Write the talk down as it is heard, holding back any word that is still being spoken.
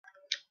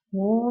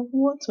Well,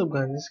 what's up,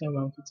 guys? It's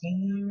Cameron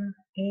 15 here,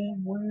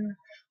 and we're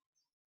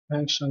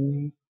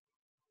actually,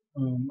 I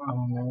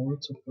don't know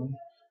what to play,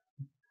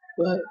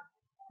 but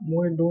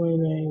we're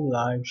doing a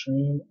live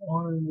stream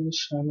on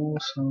this channel.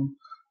 So,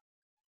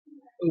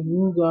 if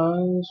you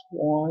guys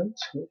want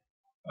to,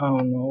 I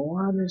don't know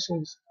why this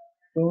is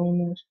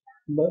doing this,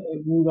 but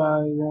if you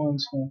guys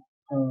want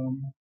to,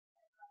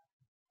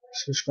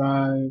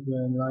 subscribe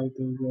and like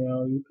this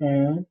video, you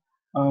can.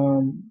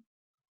 Um,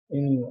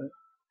 anyway,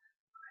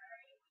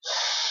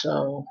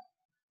 so,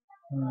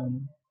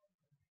 um,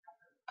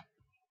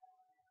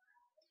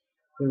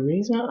 the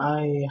reason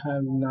I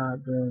have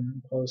not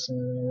been posting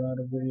a lot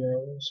of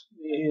videos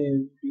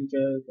is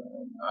because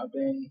I've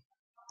been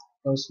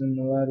posting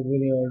a lot of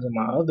videos on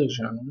my other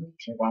channel,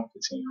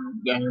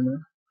 K-Ron15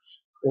 Gamer,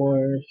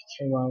 or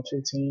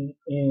K-Ron15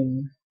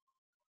 in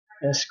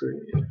Escort.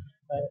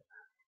 But,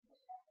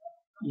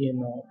 you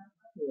know,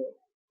 well,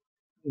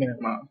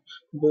 never mind.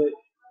 But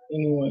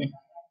anyway,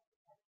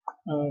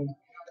 um,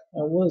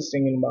 I was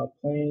thinking about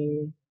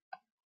playing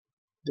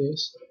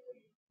this.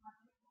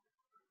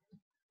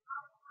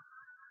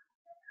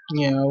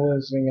 Yeah, I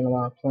was thinking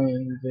about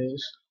playing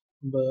this,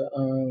 but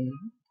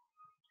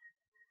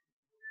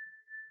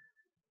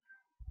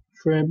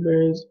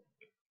Fredbear's,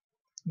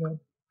 no,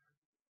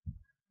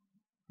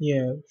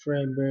 yeah,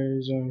 Fredbear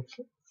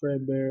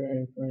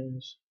and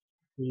Friends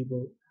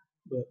reboot,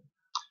 but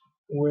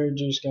we're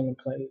just gonna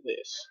play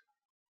this.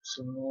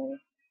 So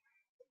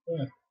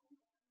yeah,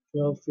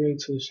 feel free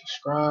to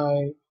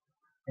subscribe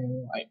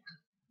and like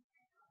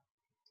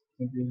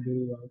if you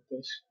do like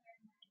this.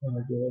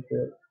 It'll be a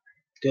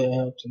good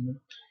help to me.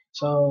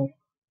 So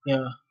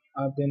yeah,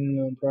 I've been in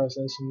the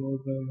process of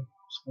moving,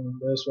 so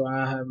that's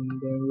why I haven't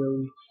been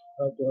really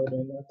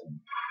uploading nothing.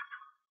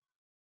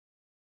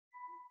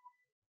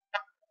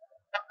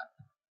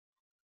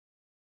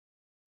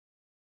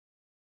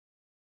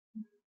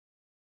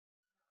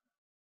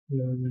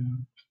 No,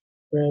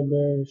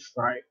 Fredbear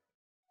Fright,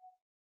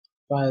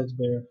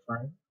 Fazbear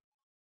Fright.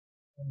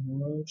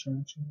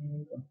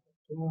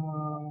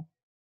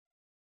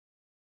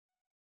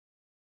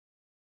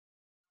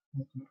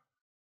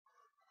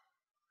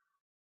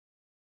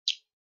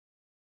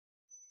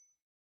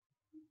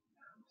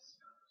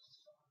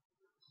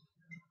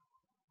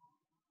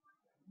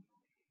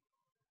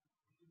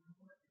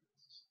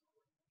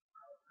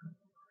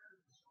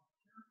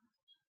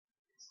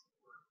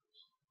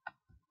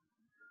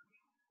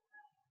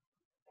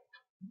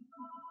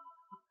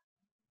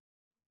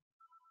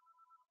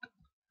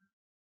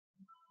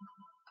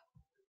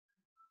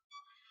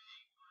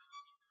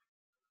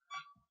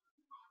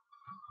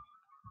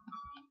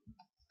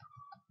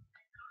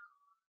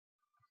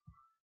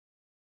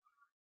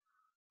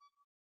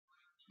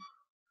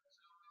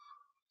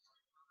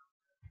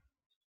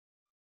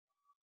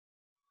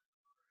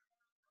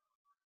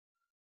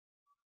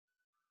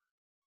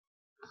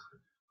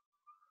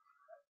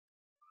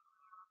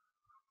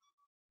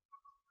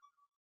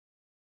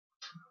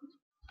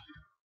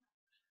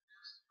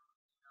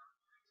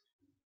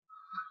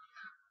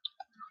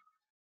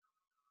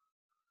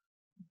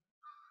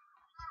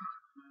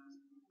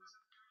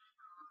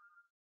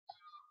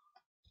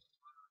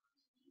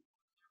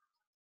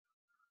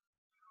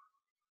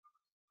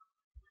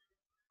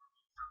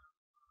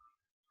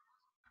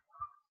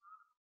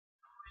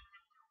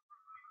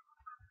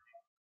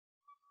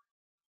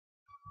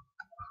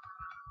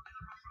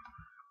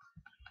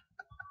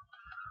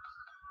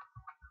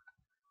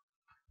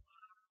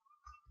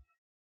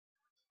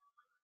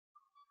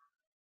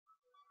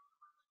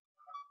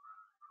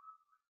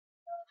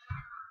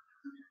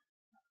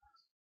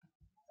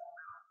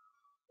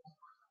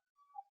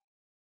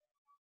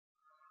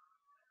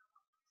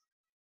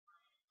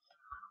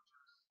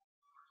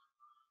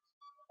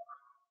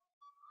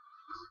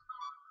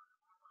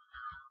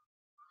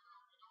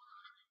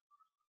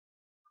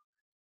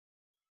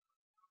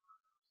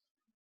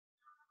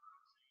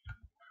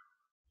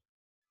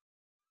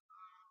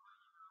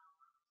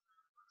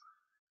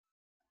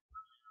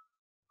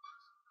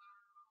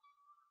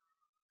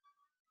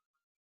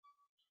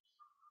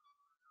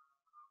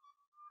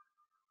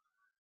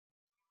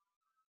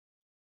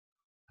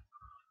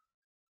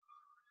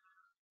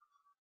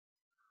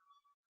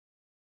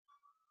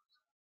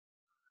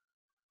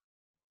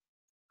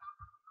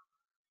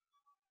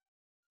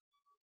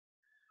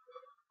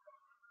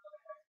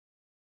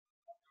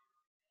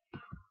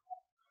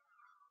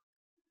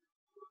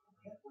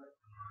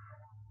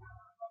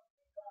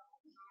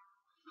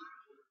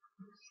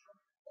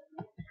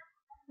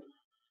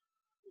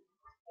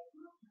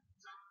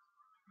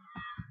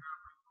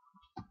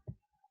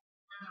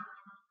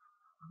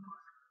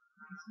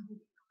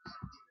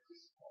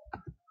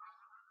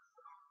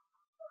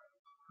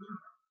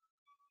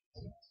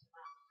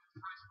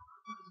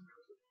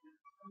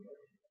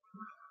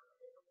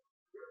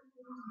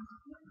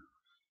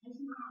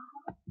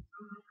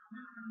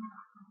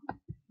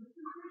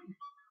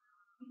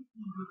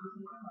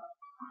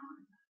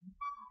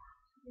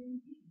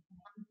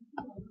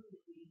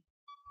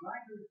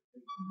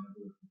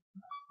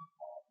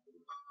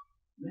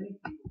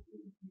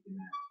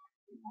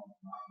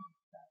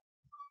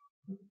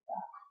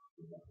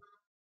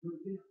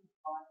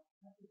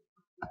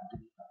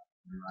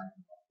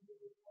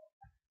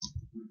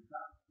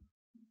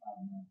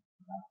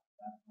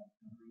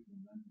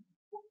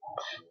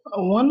 I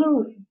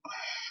wonder.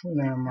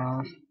 Never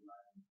mind.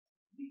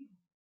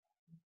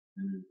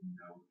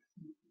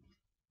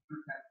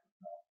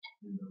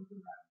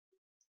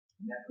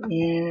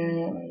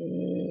 Yeah,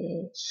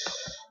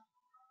 it's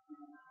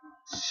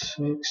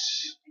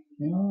six.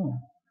 Yeah.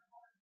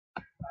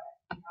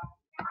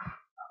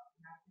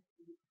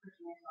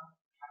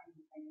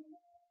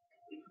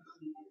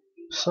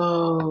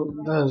 So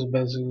that's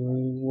basically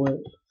what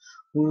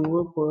we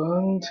were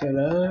playing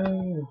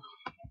today.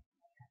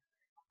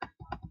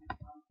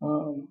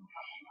 Um,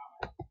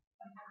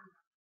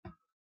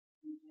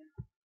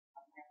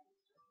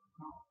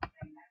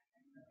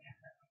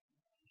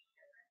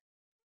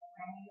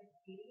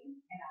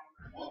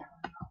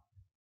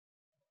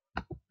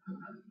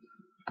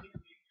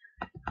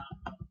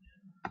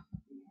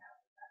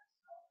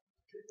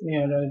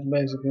 yeah, that's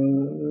basically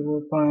what we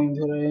were playing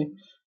today.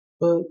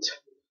 But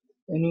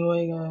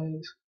anyway,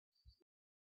 guys.